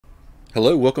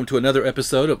Hello, welcome to another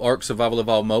episode of Ark Survival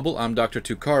Evolved Mobile. I'm Dr.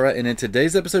 Tokara, and in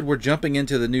today's episode we're jumping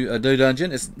into the new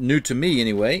dungeon. It's new to me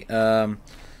anyway.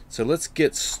 So let's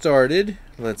get started.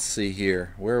 Let's see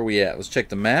here. Where are we at? Let's check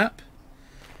the map.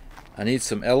 I need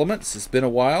some elements. It's been a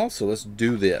while, so let's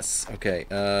do this. Okay.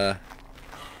 Alright,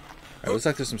 looks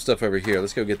like there's some stuff over here.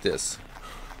 Let's go get this.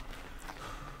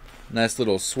 Nice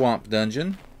little swamp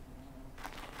dungeon.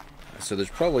 So there's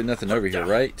probably nothing over here,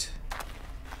 right?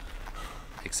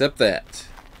 Except that.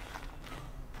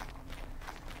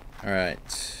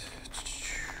 Alright.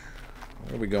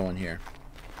 Where are we going here?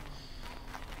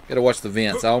 Gotta watch the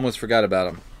vents. I almost forgot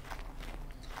about them.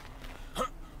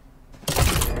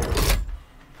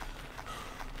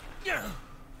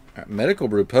 Right, medical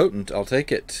brew potent. I'll take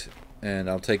it. And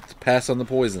I'll take the pass on the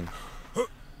poison.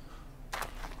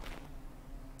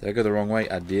 Did I go the wrong way?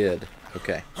 I did.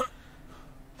 Okay.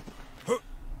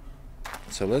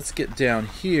 So let's get down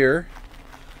here.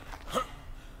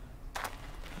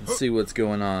 Let's see what's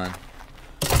going on.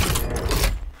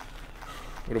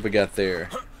 What have we got there?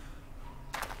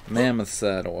 Mammoth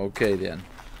saddle. Okay then.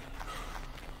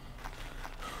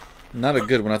 Not a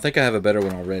good one. I think I have a better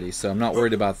one already, so I'm not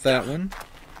worried about that one.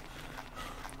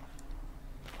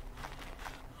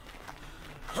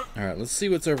 Alright, let's see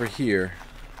what's over here.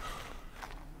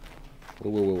 Whoa,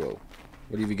 whoa, whoa, whoa.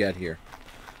 What have you got here?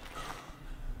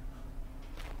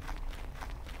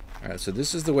 Alright, so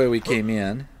this is the way we came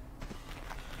in.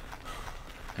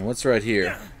 And what's right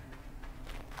here?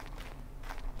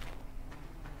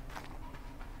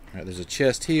 Alright, there's a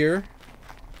chest here.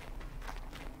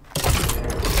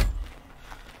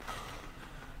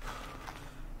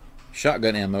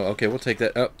 Shotgun ammo. Okay, we'll take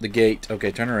that. Oh, the gate.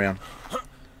 Okay, turn around.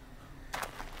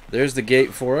 There's the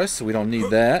gate for us, so we don't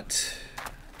need that.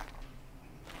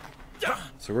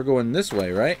 So we're going this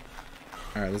way, right?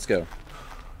 Alright, let's go.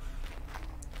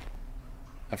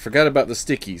 I forgot about the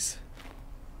stickies.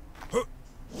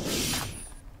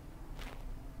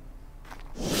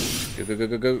 Go, go, go,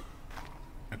 go, go.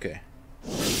 Okay.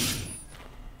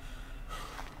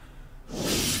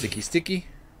 Sticky, sticky.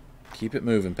 Keep it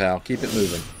moving, pal. Keep it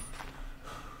moving.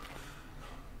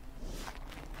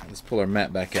 Let's pull our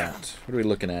map back out. What are we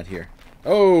looking at here?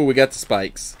 Oh, we got the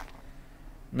spikes.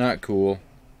 Not cool.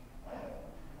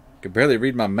 Could barely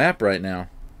read my map right now.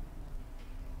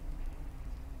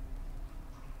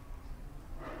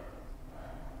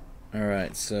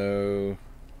 Alright, so...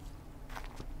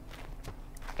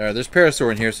 Alright, there's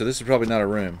Parasaur in here, so this is probably not a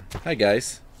room. Hi,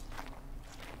 guys.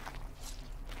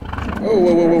 Oh,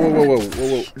 whoa, whoa, whoa, whoa, whoa, whoa, whoa,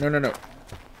 whoa. No, no, no.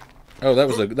 Oh,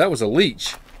 that was a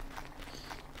leech.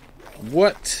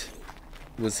 What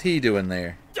was he doing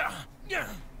there?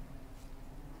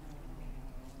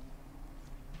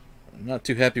 I'm not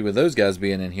too happy with those guys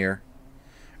being in here.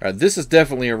 Alright, this is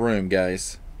definitely a room,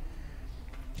 guys.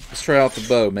 Let's try out the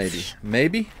bow, maybe.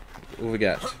 Maybe? What we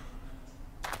got?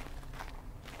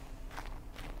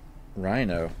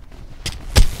 Rhino.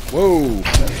 Whoa!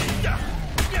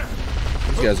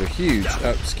 These guys are huge.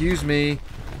 Oh, excuse me.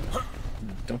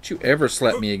 Don't you ever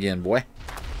slap me again, boy.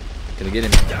 Gonna get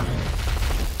him.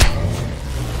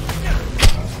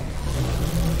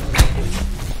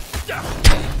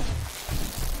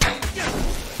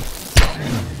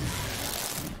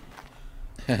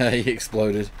 He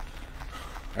exploded.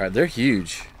 Alright, they're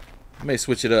huge. I may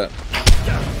switch it up.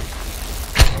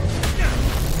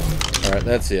 Alright,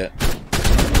 that's it.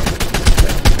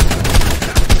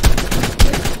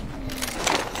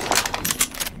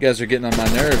 You guys are getting on my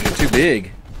nerves. You're too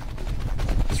big.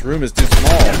 This room is too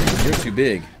small. You're too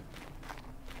big.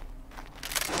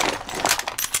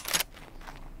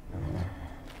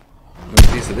 Want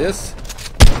a piece of this?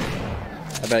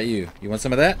 How about you? You want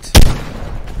some of that?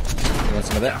 You want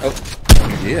some of that? Oh,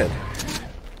 you did.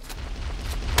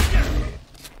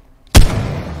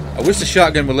 I wish the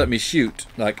shotgun would let me shoot.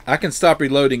 Like, I can stop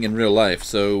reloading in real life,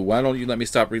 so why don't you let me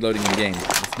stop reloading in game?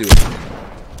 Let's do it.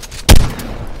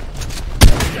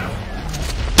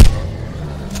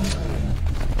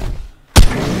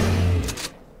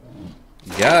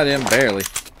 Got him, barely.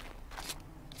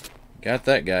 Got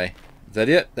that guy. Is that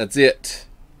it? That's it.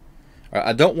 Alright,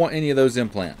 I don't want any of those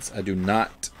implants. I do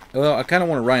not. Well, I kind of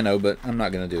want a rhino, but I'm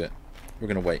not going to do it. We're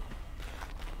going to wait.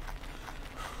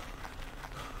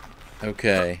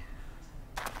 Okay.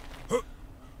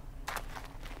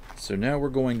 So now we're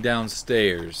going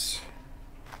downstairs.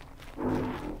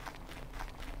 Oh,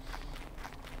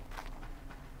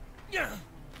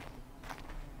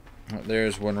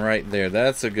 there's one right there.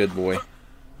 That's a good boy.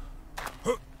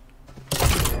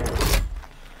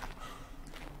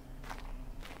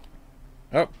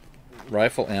 Oh,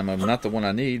 rifle ammo. Not the one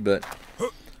I need, but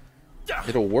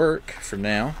it'll work for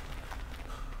now.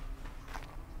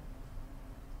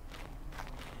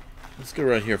 Let's go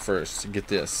right here first and get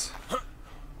this.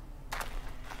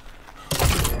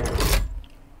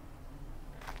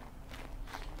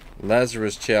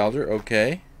 Lazarus Chowder,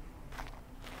 okay.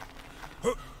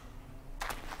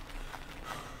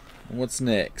 What's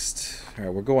next?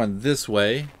 Alright, we're going this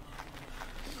way.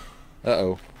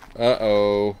 Uh-oh.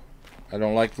 Uh-oh. I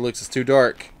don't like the looks. It's too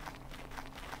dark.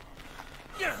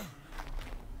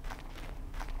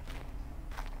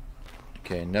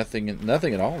 Okay, nothing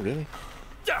at all, really.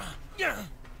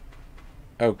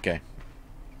 Okay.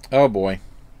 Oh, boy.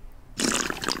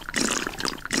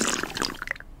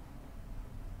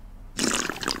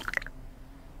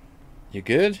 You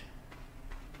good?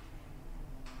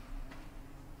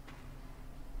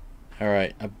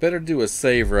 Alright, I better do a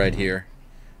save right here.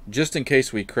 Just in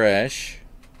case we crash.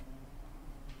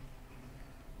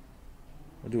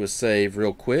 We'll do a save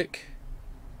real quick.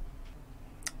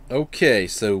 Okay,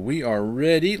 so we are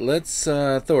ready. Let's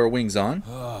throw our wings on.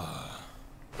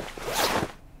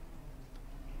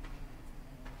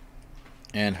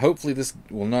 And hopefully this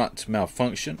will not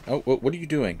malfunction. Oh, what are you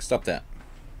doing? Stop that.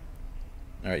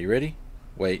 Alright, you ready?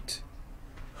 Wait.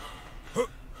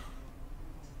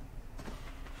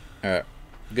 Alright.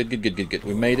 Good.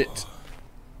 We made it.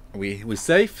 We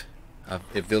safe?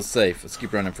 It feels safe. Let's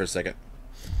keep running for a second.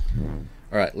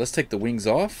 Alright, let's take the wings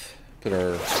off. Put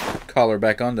our collar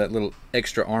back on, that little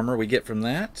extra armor we get from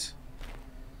that.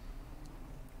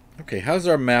 Okay, how's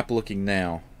our map looking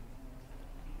now?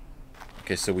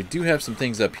 Okay, so we do have some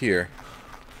things up here.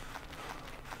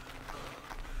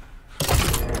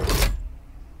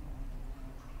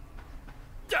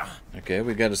 Okay,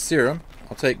 we got a serum.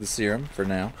 I'll take the serum for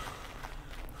now.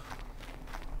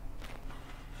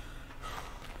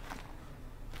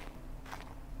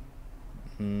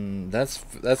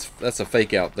 That's a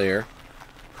fake out there.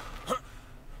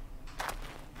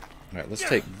 Alright, let's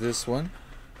take this one.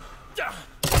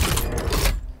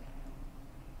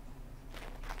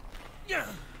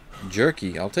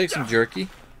 Jerky. I'll take some jerky.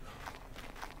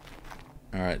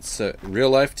 Alright, so real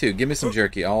life too. Give me some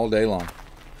jerky all day long.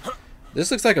 This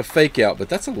looks like a fake out, but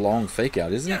that's a long fake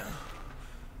out, isn't it?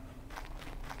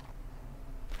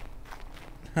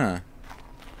 Huh.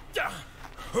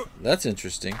 That's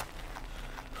interesting.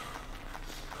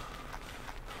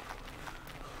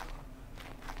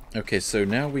 Okay, so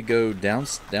now we go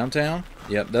downtown.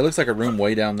 Yep, that looks like a room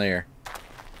way down there.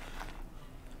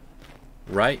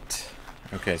 Right.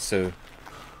 Okay, so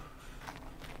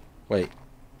wait.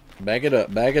 Back it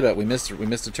up. Back it up. We missed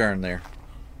a turn there.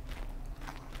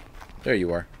 There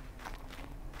you are.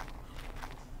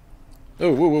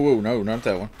 Oh, whoa. No, not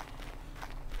that one.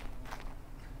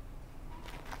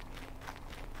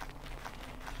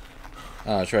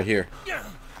 Ah, it's right here.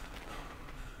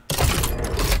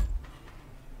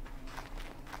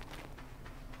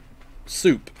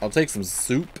 Soup. I'll take some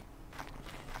soup.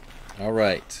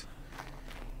 Alright.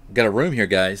 Got a room here,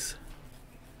 guys.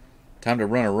 Time to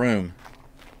run a room.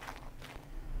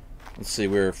 Let's see,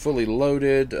 we're fully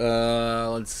loaded.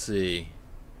 Let's see.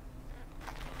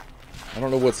 I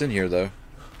don't know what's in here, though.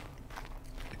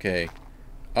 Okay.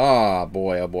 Ah,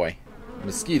 boy, oh boy.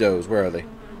 Mosquitoes, where are they?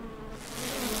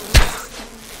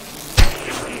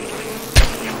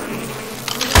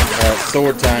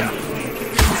 Sword time.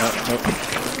 Oh, nope.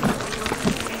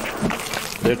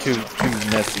 They're too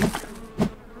messy.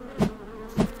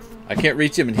 I can't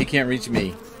reach him and he can't reach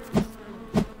me.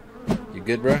 You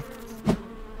good, bro?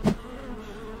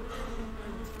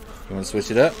 You want to switch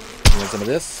it up? You want some of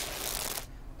this?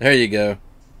 There you go.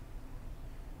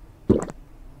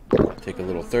 Take a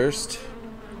little thirst.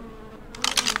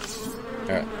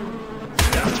 Alright.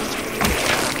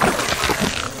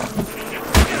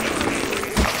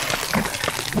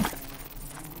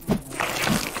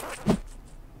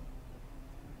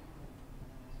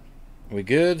 We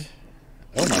good?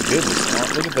 Oh my goodness.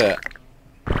 Oh, look at that.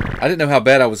 I didn't know how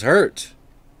bad I was hurt.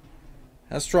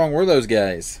 How strong were those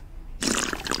guys?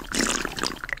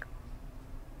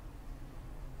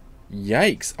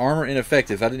 Yikes. Armor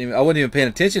ineffective. I wasn't even paying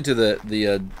attention to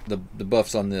the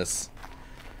buffs on this.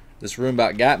 This room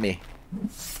about got me.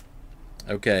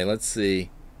 Okay, let's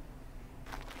see.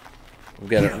 We've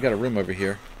got a room over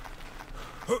here.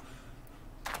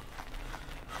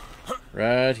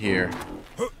 Right here.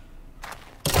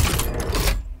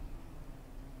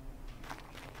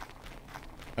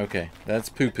 Okay, that's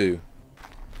poo-poo.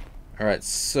 Alright,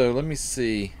 so let me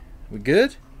see. We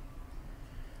good?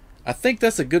 I think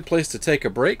that's a good place to take a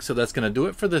break, so that's going to do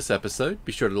it for this episode.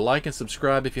 Be sure to like and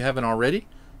subscribe if you haven't already.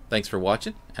 Thanks for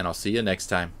watching, and I'll see you next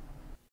time.